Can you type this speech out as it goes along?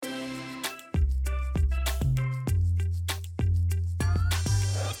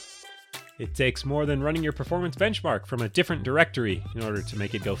It takes more than running your performance benchmark from a different directory in order to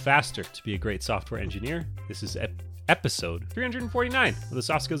make it go faster to be a great software engineer. This is episode 349 of the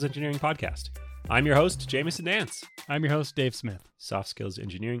Soft Skills Engineering Podcast. I'm your host, Jamison Nance. I'm your host, Dave Smith. Soft Skills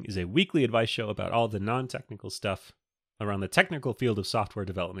Engineering is a weekly advice show about all the non-technical stuff around the technical field of software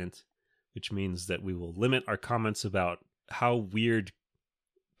development, which means that we will limit our comments about how weird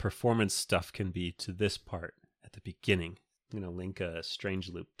performance stuff can be to this part at the beginning. I'm going to link a Strange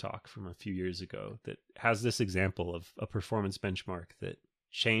Loop talk from a few years ago that has this example of a performance benchmark that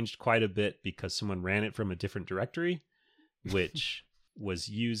changed quite a bit because someone ran it from a different directory, which was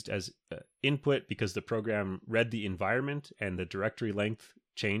used as input because the program read the environment and the directory length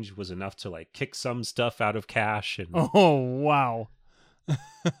change was enough to like kick some stuff out of cache. And, oh, wow.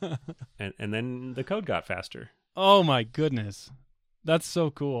 and then the code got faster. Oh my goodness. That's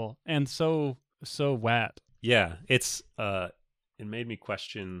so cool. And so wet. Yeah, it made me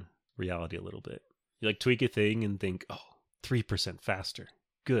question reality a little bit. You like tweak a thing and think, 3% faster.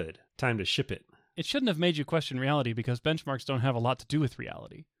 Good. Time to ship it. It shouldn't have made you question reality because benchmarks don't have a lot to do with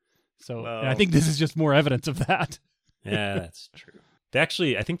reality. So I think this is just more evidence of that. Yeah, that's true.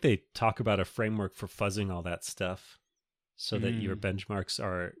 I think they talk about a framework for fuzzing all that stuff so that your benchmarks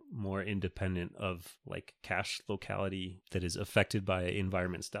are more independent of like cache locality that is affected by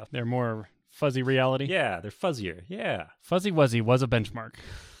environment stuff. They're more fuzzy reality? Yeah, they're fuzzier. Yeah. Fuzzy Wuzzy was a benchmark.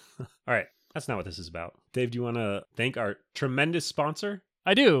 All right. That's not what this is about. Dave, do you want to thank our tremendous sponsor?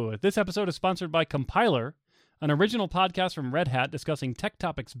 I do. This episode is sponsored by Compiler, an original podcast from Red Hat discussing tech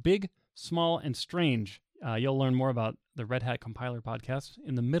topics big, small, and strange. You'll learn more about the Red Hat Compiler podcast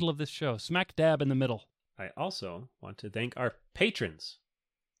in the middle of this show, smack dab in the middle. I also want to thank our patrons.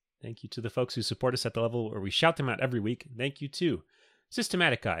 Thank you to the folks who support us at the level where we shout them out every week. Thank you to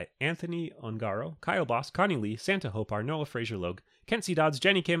Systematic Guy, Anthony Ongaro, Kyle Boss, Connie Lee, Santa Hopar, Noah Fraser Logue, Kent C. Dodds,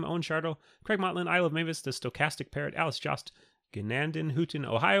 Jenny Kim, Owen Shartle, Craig Motlin, Isle of Mavis, The Stochastic Parrot, Alice Jost, Ganandon Hooten,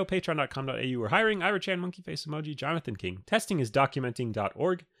 Ohio, Patreon.com.au, We're Hiring, Ira Chan, Monkey Face Emoji, Jonathan King,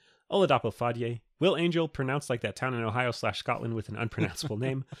 testingisdocumenting.org, Oladapo Fadye, Will Angel, pronounced like that town in Ohio / Scotland with an unpronounceable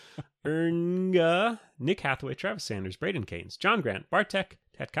name, Ernga, Nick Hathaway, Travis Sanders, Braden Keynes, John Grant, Bartek,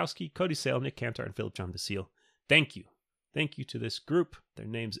 Tatkowski, Cody Sale, Nick Cantor, and Philip John Basile. Thank you. Thank you to this group. Their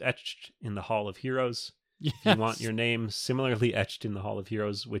names etched in the Hall of Heroes. Yes. If you want your name similarly etched in the Hall of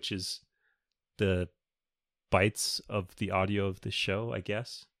Heroes, which is the bytes of the audio of the show, I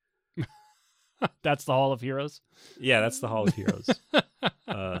guess. That's the Hall of Heroes? Yeah, that's the Hall of Heroes.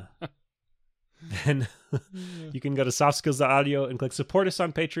 Then you can go to softskills.audio and click support us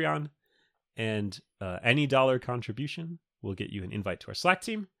on Patreon. And any dollar contribution will get you an invite to our Slack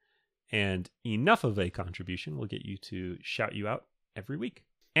team. And enough of a contribution will get you to shout you out every week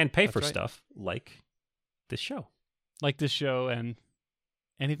and pay for stuff like this show. Like this show and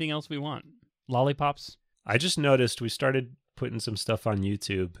anything else we want. Lollipops. I just noticed we started putting some stuff on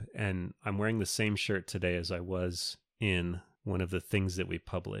YouTube, and I'm wearing the same shirt today as I was in one of the things that we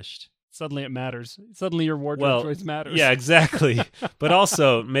published. Suddenly it matters. Suddenly your wardrobe choice matters. Yeah, exactly. But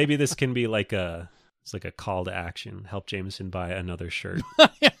also, maybe this can be like a call to action. Help Jamison buy another shirt.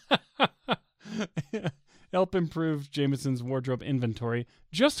 Help improve Jamison's wardrobe inventory.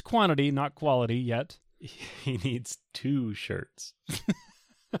 Just quantity, not quality yet. He needs 2 shirts.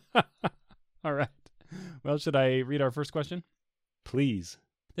 All right. Well, should I read our first question? Please.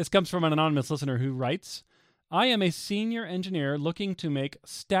 This comes from an anonymous listener who writes, I am a senior engineer looking to make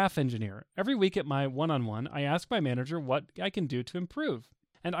staff engineer. Every week at my one-on-one, I ask my manager what I can do to improve.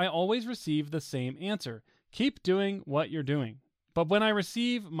 And I always receive the same answer. Keep doing what you're doing. But when I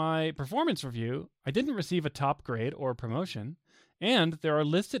receive my performance review, I didn't receive a top grade or promotion, and there are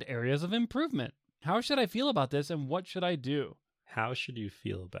listed areas of improvement. How should I feel about this, and what should I do? How should you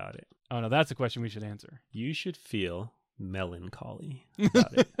feel about it? Oh, no, that's a question we should answer. You should feel melancholy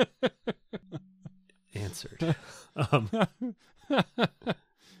about it. Answered.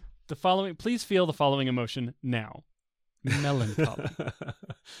 Please feel the following emotion now. Melancholy.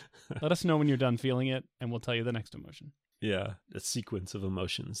 Let us know when you're done feeling it, and we'll tell you the next emotion. Yeah, a sequence of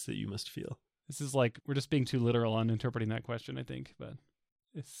emotions that you must feel. This is like, we're just being too literal on interpreting that question, I think, but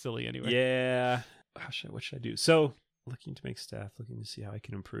it's silly anyway. Yeah. What should I do? So, looking to make staff, looking to see how I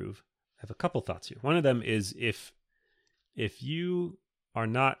can improve. I have a couple thoughts here. One of them is if you are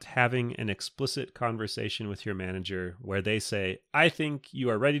not having an explicit conversation with your manager where they say, I think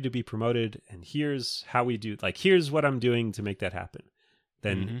you are ready to be promoted, and here's how we do, like, here's what I'm doing to make that happen,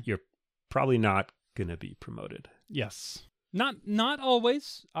 then you're probably not going to be promoted. Yes. Not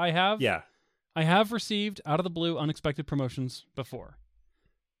always. I have received out of the blue unexpected promotions before,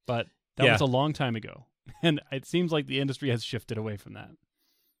 but that was a long time ago. And it seems like the industry has shifted away from that.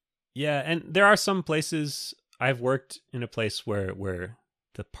 Yeah, and there are some places I've worked in a place where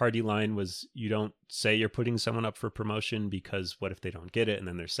the party line was you don't say you're putting someone up for promotion because what if they don't get it and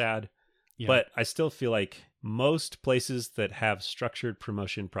then they're sad. Yeah. But I still feel like most places that have structured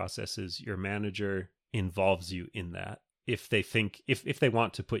promotion processes, your manager involves you in that if they think if they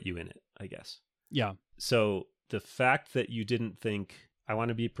want to put you in it, I guess. Yeah. So the fact that you didn't think I want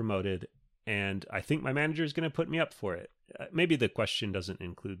to be promoted and I think my manager is going to put me up for it. Maybe the question doesn't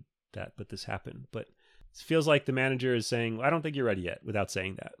include that, but this happened. But it feels like the manager is saying, well, I don't think you're ready yet, without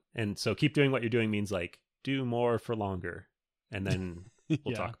saying that. And so keep doing what you're doing means like do more for longer, and then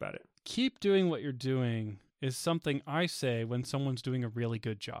we'll talk about it. Keep doing what you're doing is something I say when someone's doing a really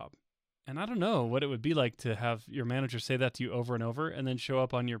good job. And I don't know what it would be like to have your manager say that to you over and over and then show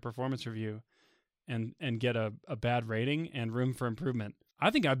up on your performance review and get a bad rating and room for improvement. I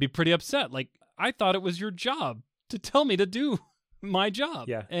think I'd be pretty upset. Like, I thought it was your job to tell me to do my job.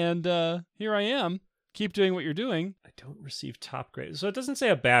 Yeah. And here I am. Keep doing what you're doing. I don't receive top grades. So it doesn't say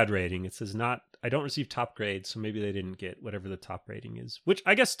a bad rating. It says I don't receive top grades, so maybe they didn't get whatever the top rating is, which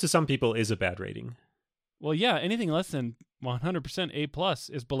I guess to some people is a bad rating. Well, yeah, anything less than 100%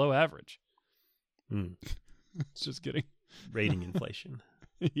 A+ is below average. Just kidding. Rating inflation.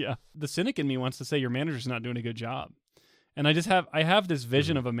 Yeah. The cynic in me wants to say your manager's not doing a good job. And I have this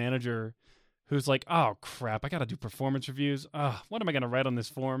vision of a manager who's like, oh, crap, I got to do performance reviews. What am I going to write on this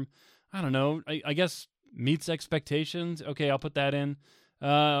form? I don't know. I guess meets expectations. Okay, I'll put that in.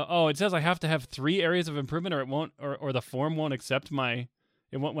 It says I have to have 3 areas of improvement or it won't, or the form won't accept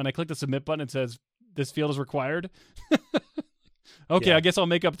when I click the submit button, it says this field is required. Okay, yeah. I guess I'll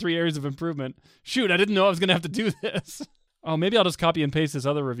make up 3 areas of improvement. Shoot, I didn't know I was going to have to do this. Oh, maybe I'll just copy and paste this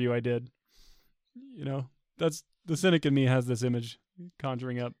other review I did. You know, that's the cynic in me has this image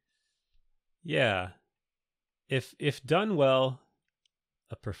conjuring up. Yeah. If done well,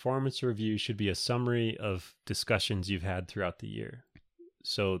 a performance review should be a summary of discussions you've had throughout the year.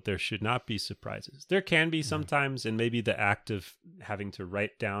 So there should not be surprises. There can be sometimes, and maybe the act of having to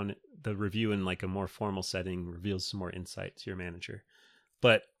write down the review in like a more formal setting reveals some more insight to your manager.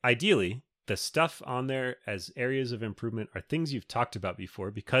 But ideally, the stuff on there as areas of improvement are things you've talked about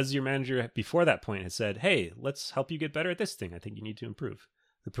before because your manager before that point has said, hey, let's help you get better at this thing. I think you need to improve.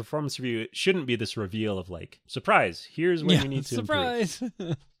 The performance review shouldn't be this reveal of like, surprise, here's where you need to surprise.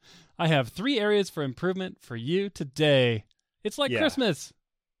 improve. I have 3 areas for improvement for you today. It's like Christmas.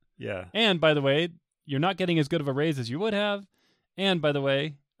 Yeah. And by the way, you're not getting as good of a raise as you would have. And by the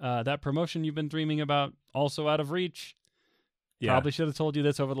way, that promotion you've been dreaming about, also out of reach. Yeah. Probably should have told you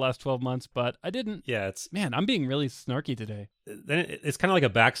this over the last 12 months, but I didn't. Yeah, man, I'm being really snarky today. Then it's kind of like a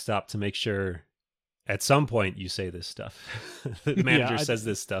backstop to make sure at some point you say this stuff. The manager says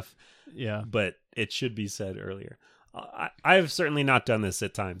this stuff. Yeah. But it should be said earlier. I've certainly not done this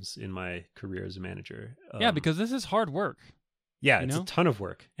at times in my career as a manager. Yeah, because this is hard work. Yeah, it's a ton of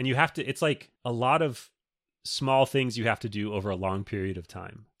work. And you have to, it's like a lot of small things you have to do over a long period of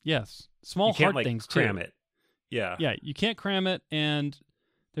time. Yes. Small hard things too. You can't cram it. Yeah. Yeah, you can't cram it, and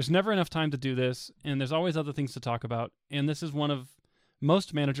there's never enough time to do this, and there's always other things to talk about, and this is one of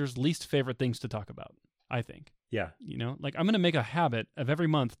most managers' least favorite things to talk about, I think. Yeah. You know, like I'm going to make a habit of every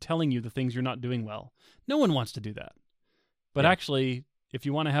month telling you the things you're not doing well. No one wants to do that. But actually, if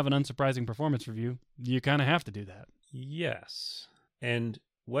you want to have an unsurprising performance review, you kind of have to do that. Yes. And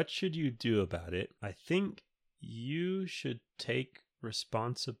what should you do about it? I think you should take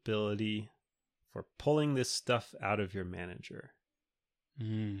responsibility for pulling this stuff out of your manager,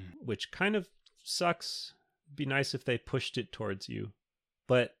 which kind of sucks. It'd be nice if they pushed it towards you,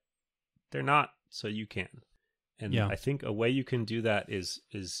 but they're not, so you can. And I think a way you can do that is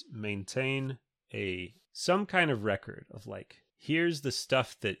maintain some kind of record of like, here's the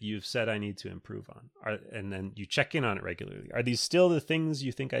stuff that you've said I need to improve on. And then you check in on it regularly. Are these still the things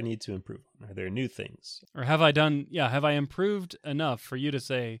you think I need to improve on? Are there new things? Or have I improved enough for you to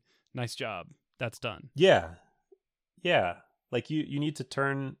say, nice job, that's done? Yeah. Yeah. Like you need to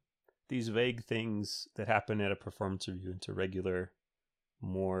turn these vague things that happen at a performance review into regular,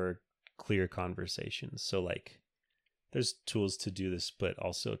 more clear conversations. So like there's tools to do this, but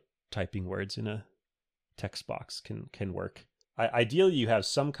also typing words in a text box can work. Ideally, you have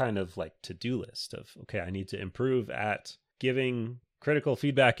some kind of like to-do list of, okay, I need to improve at giving critical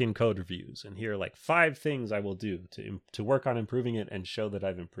feedback in code reviews. And here are like 5 things I will do to work on improving it and show that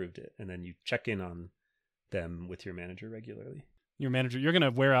I've improved it. And then you check in on them with your manager regularly. Your manager, you're going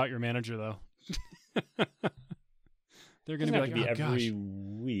to wear out your manager though. They're going to be like, every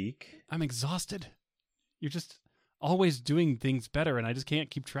week. I'm exhausted. You're just always doing things better and I just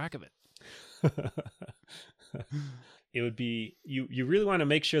can't keep track of it. it would be, you really want to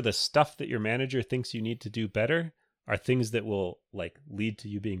make sure the stuff that your manager thinks you need to do better are things that will like lead to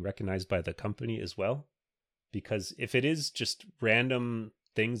you being recognized by the company as well. Because if it is just random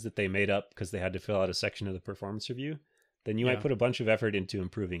things that they made up because they had to fill out a section of the performance review, then you might put a bunch of effort into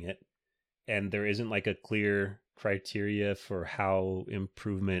improving it. And there isn't like a clear criteria for how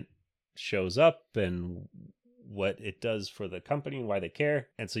improvement shows up and what it does for the company and why they care.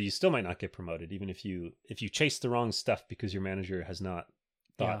 And so you still might not get promoted, even if you chase the wrong stuff because your manager has not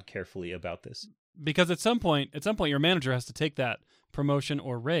thought carefully about this. Because at some point your manager has to take that promotion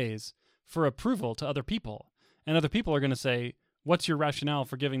or raise for approval to other people. And other people are going to say, what's your rationale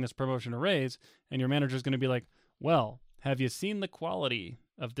for giving this promotion or raise? And your manager is going to be like, well, have you seen the quality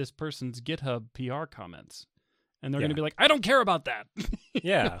of this person's GitHub PR comments? And they're going to be like, I don't care about that.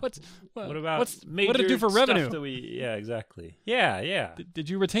 Yeah. What about major what did it do for revenue? Stuff that yeah, exactly. Yeah. Did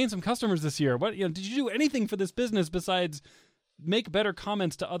you retain some customers this year? What did you do anything for this business besides make better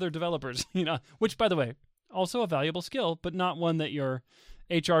comments to other developers? Which, by the way, also a valuable skill, but not one that your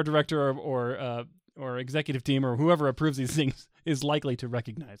HR director or executive team or whoever approves these things is likely to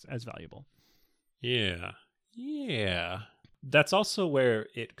recognize as valuable. Yeah. That's also where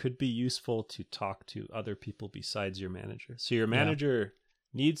it could be useful to talk to other people besides your manager. So your manager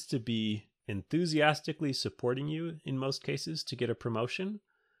needs to be enthusiastically supporting you in most cases to get a promotion.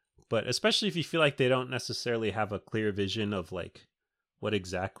 But especially if you feel like they don't necessarily have a clear vision of like what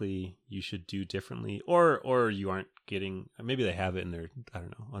exactly you should do differently, or you aren't getting, maybe they have it and they're, I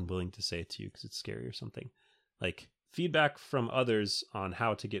don't know, unwilling to say it to you because it's scary or something. Like feedback from others on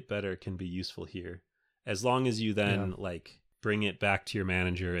how to get better can be useful here, as long as you then like bring it back to your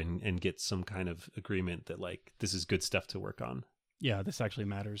manager and get some kind of agreement that like this is good stuff to work on. Yeah, this actually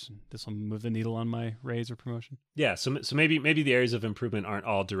matters. This will move the needle on my raise or promotion. Yeah, so maybe the areas of improvement aren't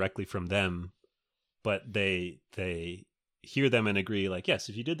all directly from them, but they hear them and agree like, yes,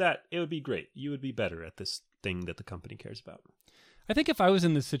 if you did that, it would be great. You would be better at this thing that the company cares about. I think if I was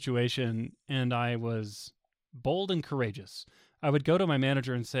in this situation and I was bold and courageous, I would go to my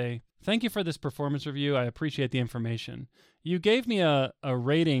manager and say, thank you for this performance review. I appreciate the information. You gave me a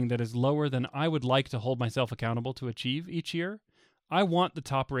rating that is lower than I would like to hold myself accountable to achieve each year. I want the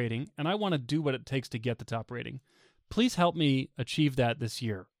top rating, and I want to do what it takes to get the top rating. Please help me achieve that this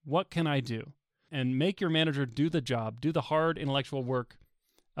year. What can I do? And make your manager do the job, do the hard intellectual work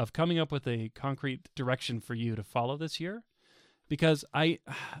of coming up with a concrete direction for you to follow this year. Because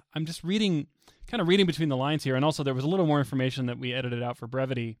I'm just reading between the lines here, and also there was a little more information that we edited out for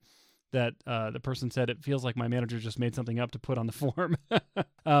brevity that the person said it feels like my manager just made something up to put on the form.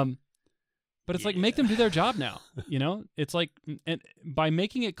 But it's like, make them do their job now. It's like, and by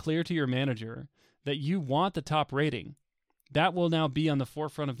making it clear to your manager that you want the top rating, that will now be on the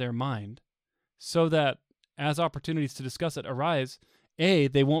forefront of their mind, so that as opportunities to discuss it arise,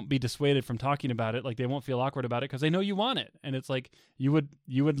 they won't be dissuaded from talking about it. Like they won't feel awkward about it because they know you want it. And it's like, you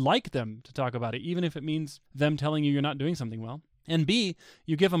would like them to talk about it, even if it means them telling you you're not doing something well. And B,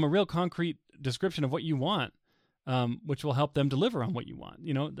 you give them a real concrete description of what you want, which will help them deliver on what you want.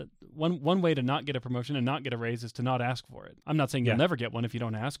 That one way to not get a promotion and not get a raise is to not ask for it. I'm not saying you'll never get one if you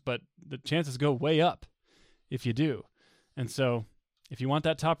don't ask, but the chances go way up if you do. And so if you want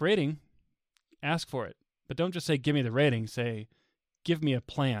that top rating, ask for it. But don't just say, give me the rating. Say, give me a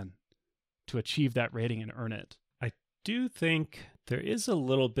plan to achieve that rating and earn it. I do think there is a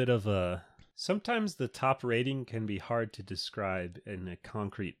little bit of sometimes the top rating can be hard to describe in a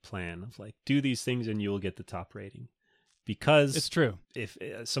concrete plan of like, do these things and you will get the top rating. Because it's true. If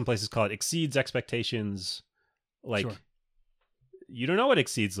some places call it exceeds expectations, like sure. You don't know what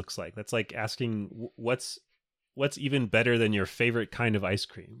exceeds looks like. That's like asking what's even better than your favorite kind of ice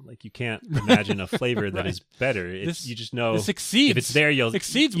cream. Like you can't imagine a flavor that is better. You just know this exceeds. If it's there,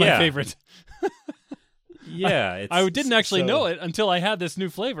 exceeds my favorite. Yeah. I didn't actually know it until I had this new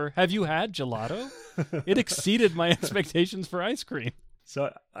flavor. Have you had gelato? It exceeded my expectations for ice cream.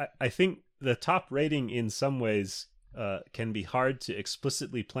 So I think the top rating in some ways can be hard to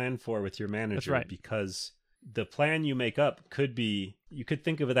explicitly plan for with your manager. That's right. Because the plan you make up you could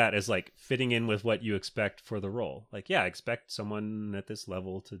think of that as like fitting in with what you expect for the role. Like, I expect someone at this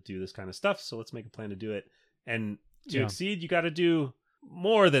level to do this kind of stuff, so let's make a plan to do it. And to exceed, you got to do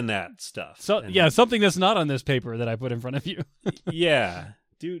more than that stuff. So something that's not on this paper that I put in front of you.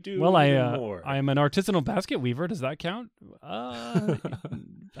 Do well, more. I am an artisanal basket weaver. Does that count?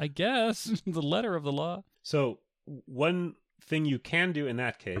 I guess the letter of the law. So one thing you can do in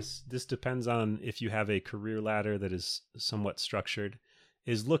that case, this depends on if you have a career ladder that is somewhat structured,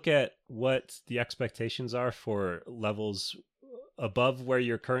 is look at what the expectations are for levels above where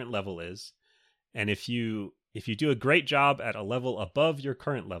your current level is. And if you if you do a great job at a level above your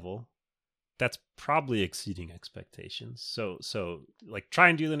current level, that's probably exceeding expectations. So like try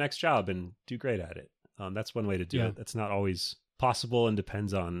and do the next job and do great at it. That's one way to do it. That's not always possible and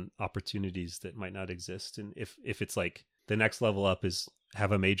depends on opportunities that might not exist. And if it's like the next level up is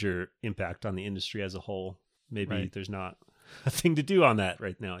have a major impact on the industry as a whole, maybe there's not a thing to do on that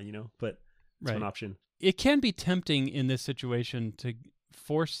right now, but it's an option. It can be tempting in this situation to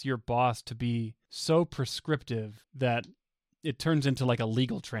force your boss to be so prescriptive that it turns into like a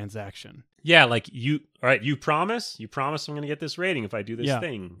legal transaction. Yeah, like you promise I'm going to get this rating if I do this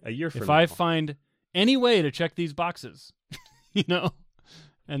thing a year from now. If I find any way to check these boxes,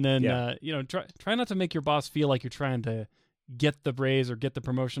 and then, try not to make your boss feel like you're trying to get the raise or get the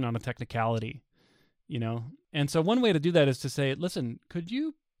promotion on a technicality, And so one way to do that is to say, listen, could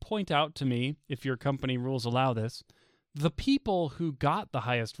you point out to me, if your company rules allow this, the people who got the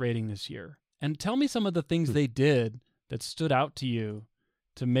highest rating this year, and tell me some of the things they did that stood out to you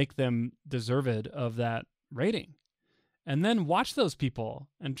to make them deserved of that rating. And then watch those people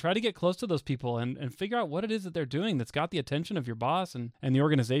and try to get close to those people and figure out what it is that they're doing that's got the attention of your boss and the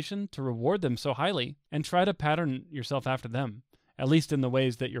organization to reward them so highly, and try to pattern yourself after them, at least in the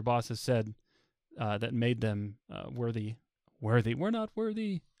ways that your boss has said that made them worthy. We're not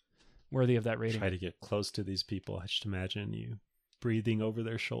worthy of that rating. Try to get close to these people. I just imagine you breathing over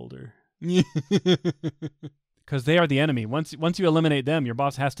their shoulder. Because they are the enemy. Once you eliminate them, your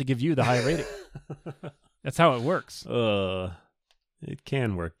boss has to give you the high rating. That's how it works. It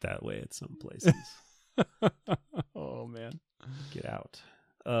can work that way at some places. Oh, man. Get out.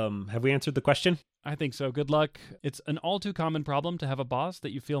 Have we answered the question? I think so. Good luck. It's an all too common problem to have a boss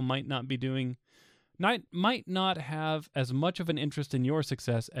that you feel might not have as much of an interest in your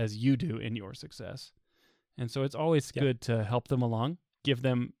success as you do in your success. And so it's always good to help them along, give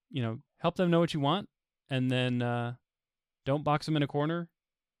them, help them know what you want, and then don't box them in a corner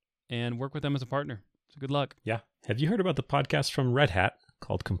and work with them as a partner. So good luck. Yeah. Have you heard about the podcast from Red Hat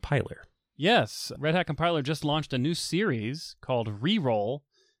called Compiler? Yes. Red Hat Compiler just launched a new series called Reroll,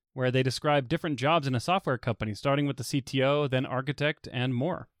 where they describe different jobs in a software company, starting with the CTO, then architect, and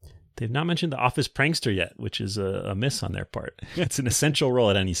more. They've not mentioned the Office Prankster yet, which is a miss on their part. It's an essential role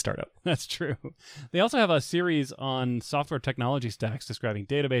at any startup. That's true. They also have a series on software technology stacks describing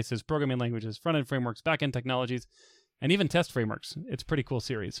databases, programming languages, front-end frameworks, back-end technologies, and even test frameworks. It's a pretty cool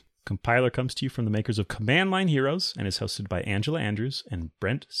series. Compiler comes to you from the makers of Command Line Heroes and is hosted by Angela Andrews and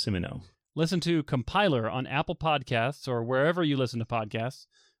Brent Simino. Listen to Compiler on Apple Podcasts or wherever you listen to podcasts.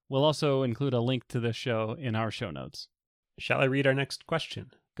 We'll also include a link to this show in our show notes. Shall I read our next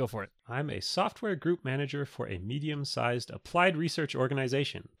question? Go for it. I'm a software group manager for a medium-sized applied research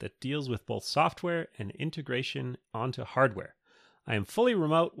organization that deals with both software and integration onto hardware. I am fully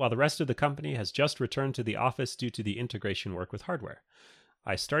remote while the rest of the company has just returned to the office due to the integration work with hardware.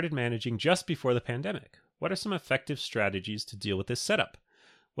 I started managing just before the pandemic. What are some effective strategies to deal with this setup?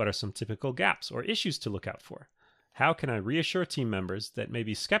 What are some typical gaps or issues to look out for? How can I reassure team members that may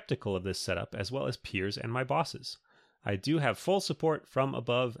be skeptical of this setup, as well as peers and my bosses? I do have full support from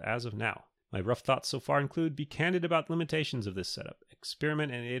above as of now. My rough thoughts so far include: be candid about limitations of this setup,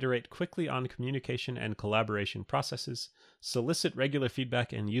 experiment and iterate quickly on communication and collaboration processes, solicit regular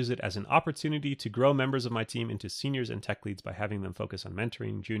feedback, and use it as an opportunity to grow members of my team into seniors and tech leads by having them focus on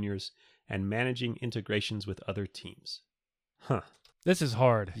mentoring juniors and managing integrations with other teams. This is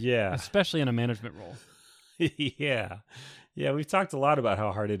hard. Yeah. Especially in a management role. Yeah, we've talked a lot about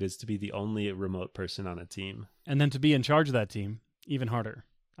how hard it is to be the only remote person on a team. And then to be in charge of that team, even harder,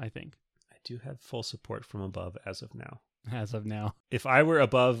 I think. I do have full support from above as of now. As of now. If I were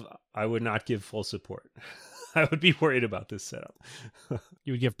above, I would not give full support. I would be worried about this setup.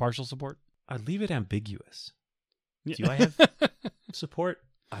 You would give partial support? I'd leave it ambiguous. Do I have support?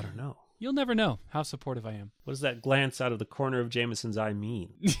 I don't know. You'll never know how supportive I am. What does that glance out of the corner of Jamison's eye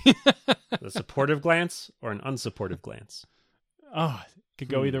mean? A supportive glance or an unsupportive glance? Oh, it could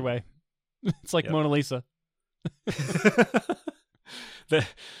go either way. It's like Mona Lisa. The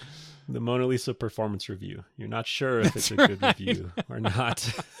Mona Lisa performance review. You're not sure if it's a good review or not.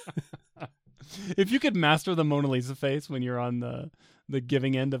 If you could master the Mona Lisa face when you're on the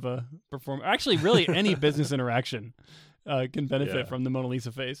giving end of a performance, actually, really any business interaction can benefit from the Mona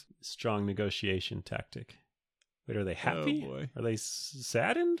Lisa face. Strong negotiation tactic. Wait, are they happy? Oh boy. Are they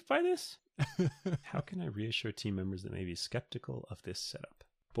saddened by this? How can I reassure team members that may be skeptical of this setup?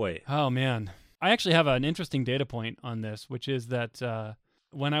 Boy. Oh, man. I actually have an interesting data point on this, which is that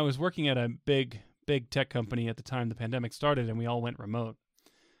when I was working at a big tech company at the time the pandemic started and we all went remote,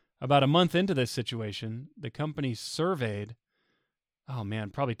 about a month into this situation, the company surveyed,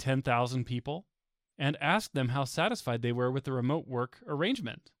 probably 10,000 people. and asked them how satisfied they were with the remote work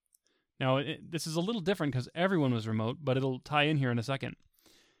arrangement. Now, this is a little different because everyone was remote, but it'll tie in here in a second.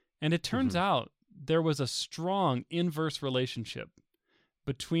 And it turns out there was a strong inverse relationship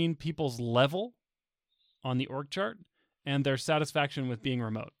between people's level on the org chart and their satisfaction with being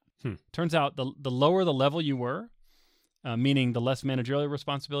remote. Turns out the lower the level you were, meaning the less managerial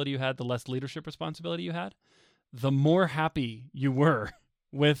responsibility you had, the less leadership responsibility you had, the more happy you were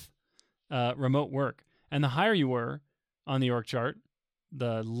with remote work. And the higher you were on the org chart,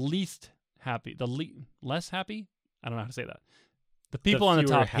 the least happy, less happy? I don't know how to say that. The people on the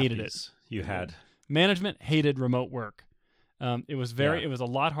top hated it. You had. Management hated remote work. It was a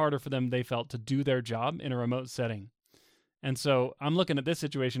lot harder for them, they felt, to do their job in a remote setting. And so I'm looking at this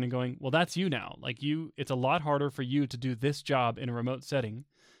situation and going, well, that's you now. It's a lot harder for you to do this job in a remote setting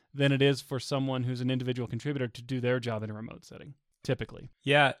than it is for someone who's an individual contributor to do their job in a remote setting, typically.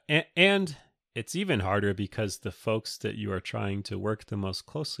 Yeah, and it's even harder because the folks that you are trying to work the most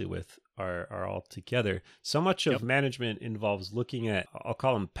closely with are all together. So much of management involves looking at, I'll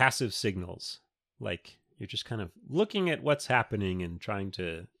call them passive signals. Like you're just kind of looking at what's happening and trying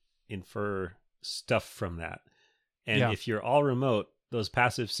to infer stuff from that. And if you're all remote, those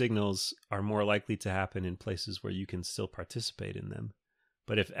passive signals are more likely to happen in places where you can still participate in them.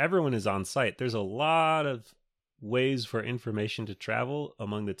 But if everyone is on site, there's a lot of ways for information to travel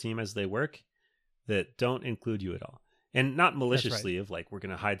among the team as they work that don't include you at all. And not maliciously of we're going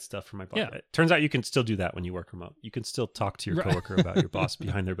to hide stuff from my boss. Yeah. It turns out you can still do that when you work remote. You can still talk to your coworker about your boss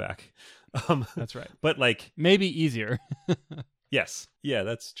behind their back. That's right. But maybe easier. Yes. Yeah,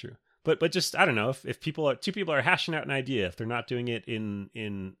 that's true. But just, I don't know, if two people are hashing out an idea, if they're not doing it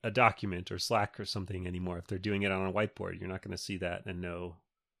in a document or Slack or something anymore, if they're doing it on a whiteboard, you're not going to see that and know,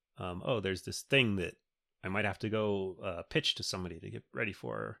 there's this thing that I might have to go pitch to somebody to get ready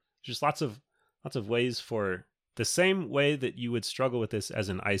for. Just lots of ways for the same way that you would struggle with this as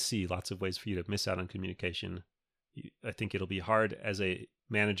an IC, lots of ways for you to miss out on communication. I think it'll be hard as a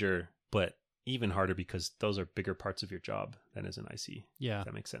manager, but even harder because those are bigger parts of your job than as an IC. Yeah. If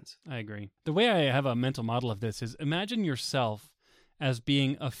that makes sense. I agree. The way I have a mental model of this is imagine yourself as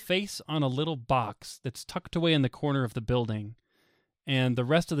being a face on a little box that's tucked away in the corner of the building, and the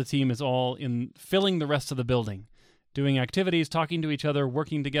rest of the team is all in filling the rest of the building, doing activities, talking to each other,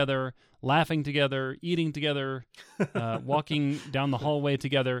 working together, laughing together, eating together, walking down the hallway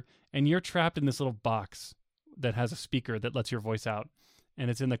together, and you're trapped in this little box that has a speaker that lets your voice out,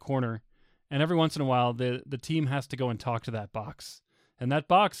 and it's in the corner. And every once in a while, the team has to go and talk to that box. And that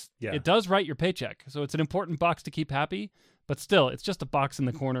box, it does write your paycheck. So it's an important box to keep happy, but still, it's just a box in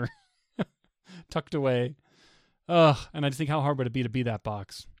the corner, tucked away. And I just think how hard would it be to be that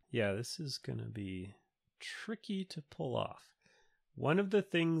box? Yeah, this is going to be tricky to pull off. One of the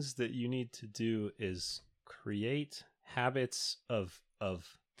things that you need to do is create habits of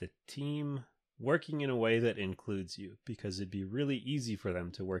the team working in a way that includes you, because it'd be really easy for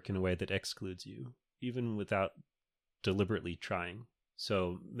them to work in a way that excludes you, even without deliberately trying.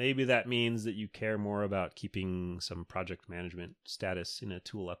 So maybe that means that you care more about keeping some project management status in a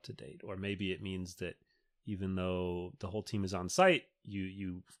tool up to date. Or maybe it means that even though the whole team is on site,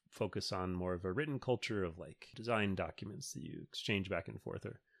 you focus on more of a written culture of design documents that you exchange back and forth.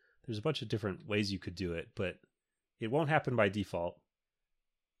 Or there's a bunch of different ways you could do it, but it won't happen by default.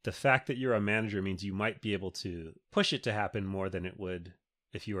 The fact that you're a manager means you might be able to push it to happen more than it would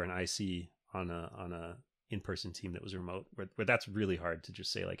if you were an IC on a in-person team that was remote, where that's really hard to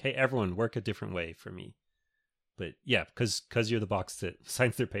just say hey, everyone work a different way for me. But yeah, because you're the box that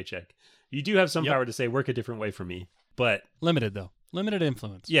signs their paycheck, you do have some power to say work a different way for me. But limited though, limited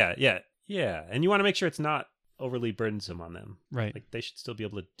influence. Yeah, and you want to make sure it's not overly burdensome on them. Right. They should still be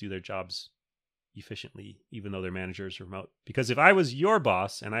able to do their jobs efficiently, even though their manager is remote. Because if I was your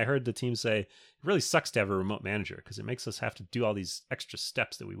boss and I heard the team say, it really sucks to have a remote manager because it makes us have to do all these extra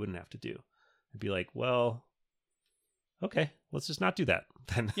steps that we wouldn't have to do, I'd be like, well, okay, let's just not do that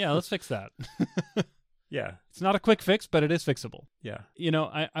then. Yeah, let's fix that. Yeah. It's not a quick fix, but it is fixable. Yeah.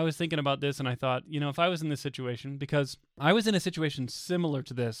 I was thinking about this and I thought, if I was in this situation, because I was in a situation similar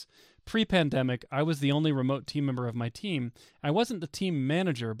to this pre-pandemic, I was the only remote team member of my team. I wasn't the team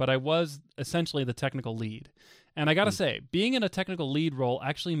manager, but I was essentially the technical lead. And I got to say, being in a technical lead role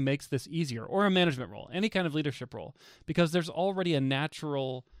actually makes this easier, or a management role, any kind of leadership role, because there's already a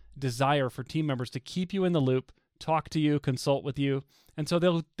natural desire for team members to keep you in the loop, talk to you, consult with you. And so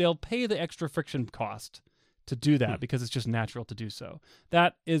they'll pay the extra friction cost to do that because it's just natural to do so.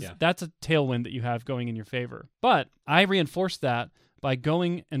 That's a tailwind that you have going in your favor. But I reinforced that by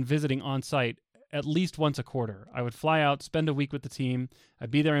going and visiting on site at least once a quarter. I would fly out, spend a week with the team.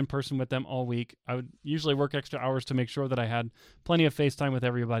 I'd be there in person with them all week. I would usually work extra hours to make sure that I had plenty of FaceTime with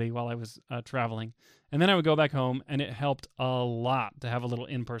everybody while I was traveling. And then I would go back home, and it helped a lot to have a little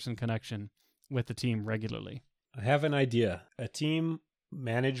in-person connection with the team regularly. I have an idea. A team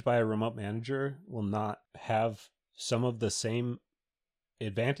managed by a remote manager will not have some of the same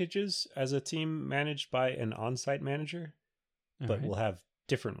advantages as a team managed by an on-site manager, but will have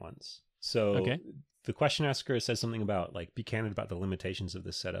different ones. So the question asker says something about like, be candid about the limitations of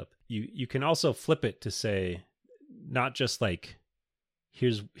this setup. You can also flip it to say, not just like,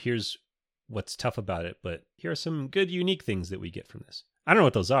 here's what's tough about it, but here are some good, unique things that we get from this. I don't know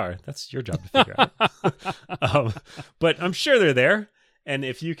what those are. That's your job to figure out. But I'm sure they're there. And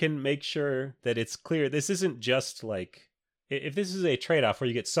if you can make sure that it's clear, this isn't just like, if this is a trade-off where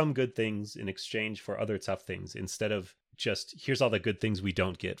you get some good things in exchange for other tough things, instead of just, here's all the good things we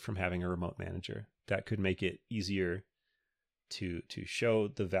don't get from having a remote manager, that could make it easier to show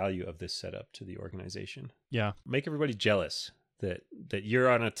the value of this setup to the organization. Yeah. Make everybody jealous that you're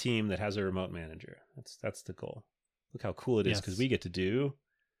on a team that has a remote manager. That's the goal. Look how cool it is, because we get to do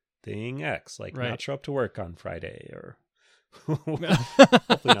thing X, like not show up to work on Friday, or hopefully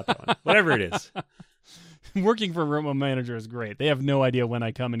not that one. Whatever it is. Working for a remote manager is great. They have no idea when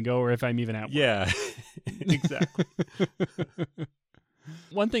I come and go or if I'm even at work. Yeah, exactly.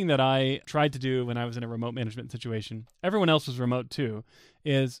 One thing that I tried to do when I was in a remote management situation, everyone else was remote too,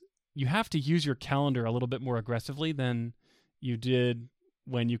 is you have to use your calendar a little bit more aggressively than you did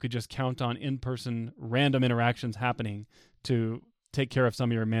when you could just count on in-person random interactions happening to take care of some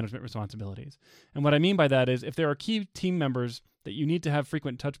of your management responsibilities. And what I mean by that is, if there are key team members that you need to have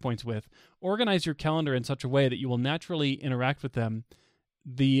frequent touch points with, organize your calendar in such a way that you will naturally interact with them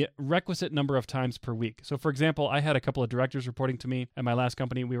the requisite number of times per week. So for example, I had a couple of directors reporting to me at my last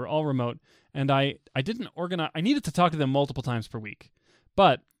company. We were all remote, and I didn't organize. I needed to talk to them multiple times per week,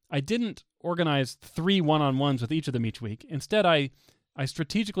 but I didn't organize 3 one-on-ones with each of them each week. Instead, I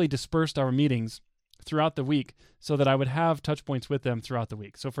strategically dispersed our meetings throughout the week so that I would have touch points with them throughout the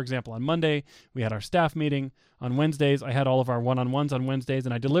week. So for example, on Monday, we had our staff meeting. On Wednesdays, I had all of our one-on-ones on Wednesdays,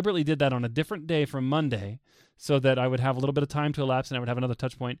 and I deliberately did that on a different day from Monday so that I would have a little bit of time to elapse and I would have another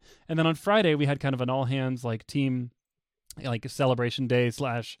touch point. And then on Friday, we had kind of an all-hands like team, like a celebration day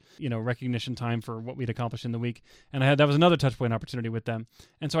 / recognition time for what we'd accomplished in the week. And that was another touch point opportunity with them.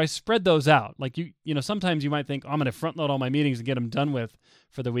 And so I spread those out. Like sometimes you might think, I'm going to front load all my meetings and get them done with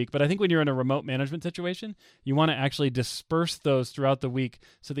for the week. But I think when you're in a remote management situation, you want to actually disperse those throughout the week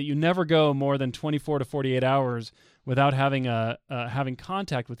so that you never go more than 24 to 48 hours without having having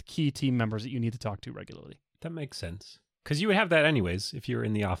contact with key team members that you need to talk to regularly. That makes sense. Because you would have that anyways if you were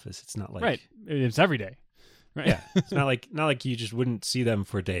in the office. It's not like... Right. It's every day. Right. Yeah. It's not like you just wouldn't see them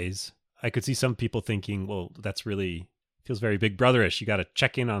for days. I could see some people thinking, well, that's really feels very Big Brother-ish. You got to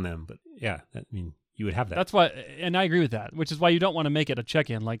check in on them. But yeah, you would have that. That's why, and I agree with that, which is why you don't want to make it a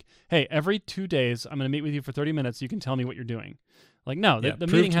check-in. Like, hey, every 2 days, I'm going to meet with you for 30 minutes. So you can tell me what you're doing. Like, no, the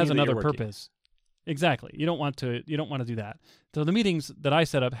meeting has another purpose. Exactly. You don't want to do that. So the meetings that I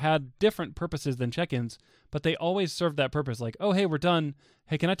set up had different purposes than check-ins, but they always served that purpose. Like, oh, hey, we're done.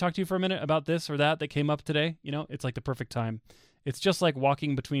 Hey, can I talk to you for a minute about this or that came up today? It's like the perfect time. It's just like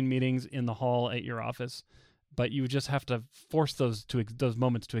walking between meetings in the hall at your office, but you just have to force those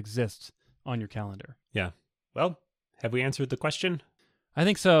moments to exist on your calendar. Yeah. Well, have we answered the question? I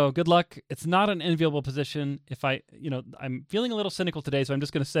think so. Good luck. It's not an enviable position. I'm feeling a little cynical today, so I'm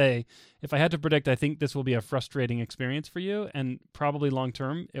just going to say, if I had to predict, I think this will be a frustrating experience for you, and probably long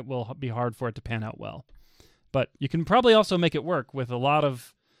term, it will be hard for it to pan out well. But you can probably also make it work with a lot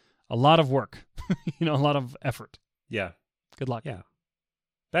of work, a lot of effort. Yeah. Good luck. Yeah.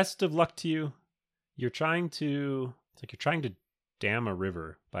 Best of luck to you. It's like you're trying to dam a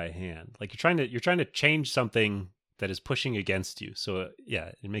river by hand. Like you're trying to change something that is pushing against you. So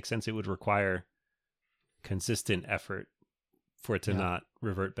yeah, it makes sense. It would require consistent effort for it to not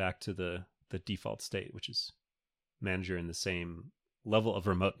revert back to the default state, which is manager in the same level of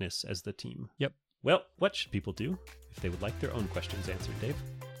remoteness as the team. Yep. Well, what should people do if they would like their own questions answered, Dave?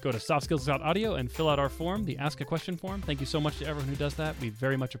 Go to softskills.audio and fill out our form, the Ask a Question form. Thank you so much to everyone who does that. We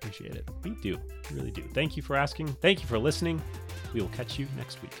very much appreciate it. We do. We really do. Thank you for asking. Thank you for listening. We will catch you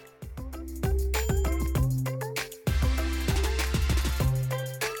next week.